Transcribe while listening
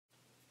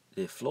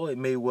Did Floyd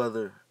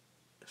Mayweather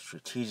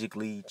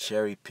strategically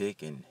cherry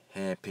pick and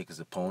hand pick his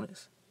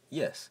opponents?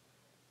 Yes.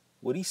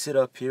 Would he sit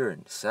up here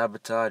and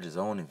sabotage his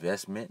own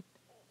investment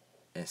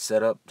and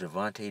set up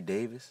Gervonta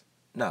Davis?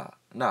 Nah,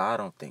 I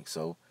don't think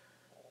so.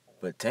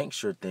 But Tank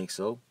sure thinks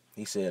so.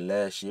 He said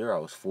last year I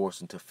was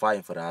forced into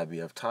fighting for the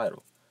IBF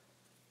title,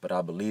 but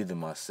I believed in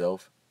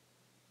myself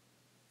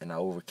and I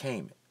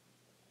overcame it.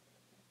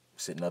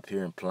 Sitting up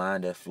here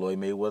implying that Floyd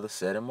Mayweather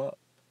set him up.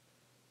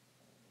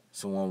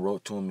 Someone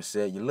wrote to him and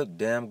said, "You look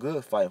damn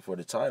good fighting for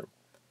the title.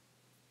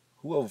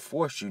 Whoever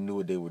forced you knew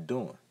what they were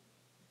doing."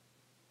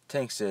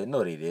 Tank said,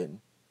 "No, they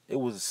didn't. It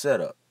was a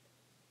setup.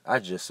 I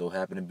just so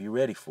happened to be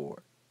ready for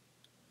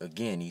it."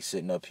 Again, he's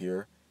sitting up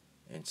here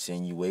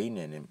insinuating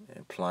and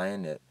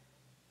implying that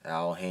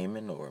Al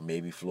Heyman or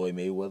maybe Floyd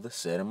Mayweather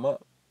set him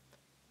up.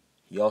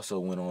 He also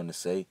went on to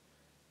say,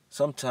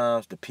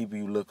 sometimes the people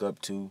you look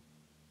up to,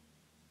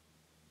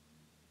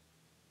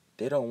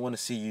 they don't want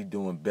to see you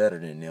doing better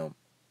than them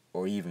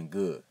or even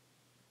good.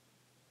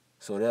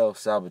 So they'll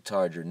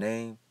sabotage your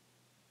name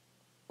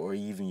or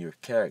even your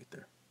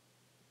character,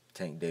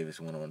 Tank Davis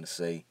went on to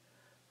say.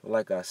 But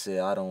like I said,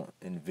 I don't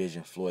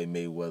envision Floyd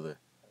Mayweather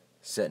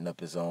setting up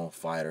his own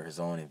fighter, his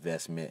own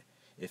investment.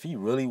 If he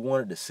really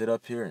wanted to sit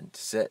up here and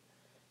set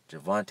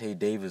Gervonta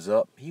Davis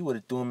up, he would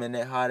have threw him in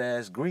that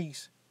hot-ass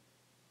grease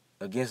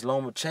against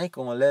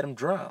Lomachenko and let him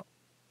drown.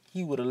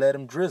 He would have let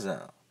him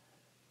drizzle.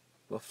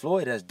 But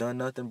Floyd has done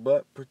nothing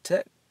but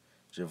protect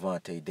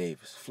Gervonta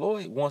Davis.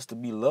 Floyd wants to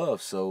be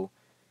loved so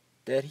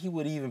that he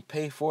would even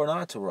pay for an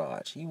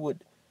entourage. He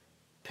would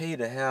pay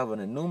to have an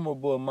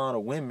innumerable amount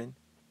of women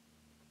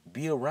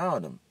be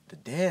around him, to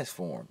dance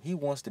for him. He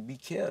wants to be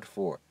cared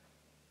for.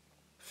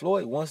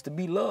 Floyd wants to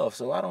be loved,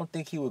 so I don't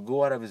think he would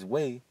go out of his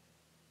way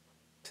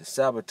to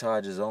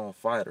sabotage his own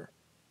fighter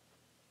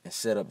and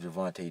set up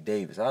Gervonta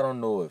Davis. I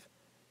don't know if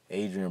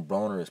Adrian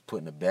Broner is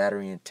putting a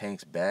battery in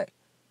Tank's back.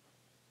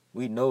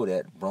 We know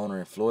that Broner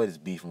and Floyd is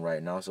beefing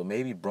right now, so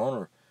maybe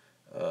Broner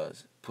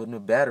is putting a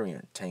battery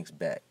in Tank's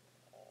back.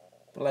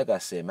 But like I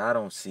said, man, I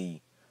don't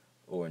see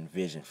or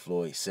envision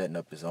Floyd setting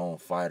up his own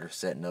fighter,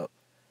 setting up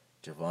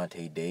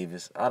Gervonta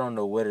Davis. I don't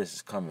know where this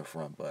is coming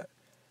from, but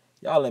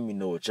y'all let me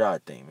know what y'all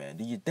think, man.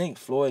 Do you think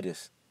Floyd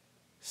is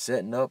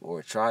setting up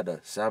or tried to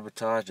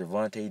sabotage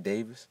Gervonta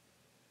Davis?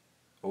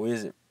 Or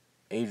is it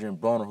Adrian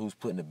Broner who's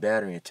putting the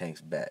battery in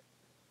Tank's back?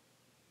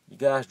 You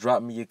guys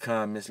drop me your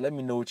comments. Let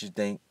me know what you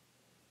think.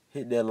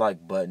 Hit that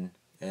like button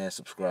and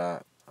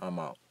subscribe. I'm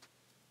out.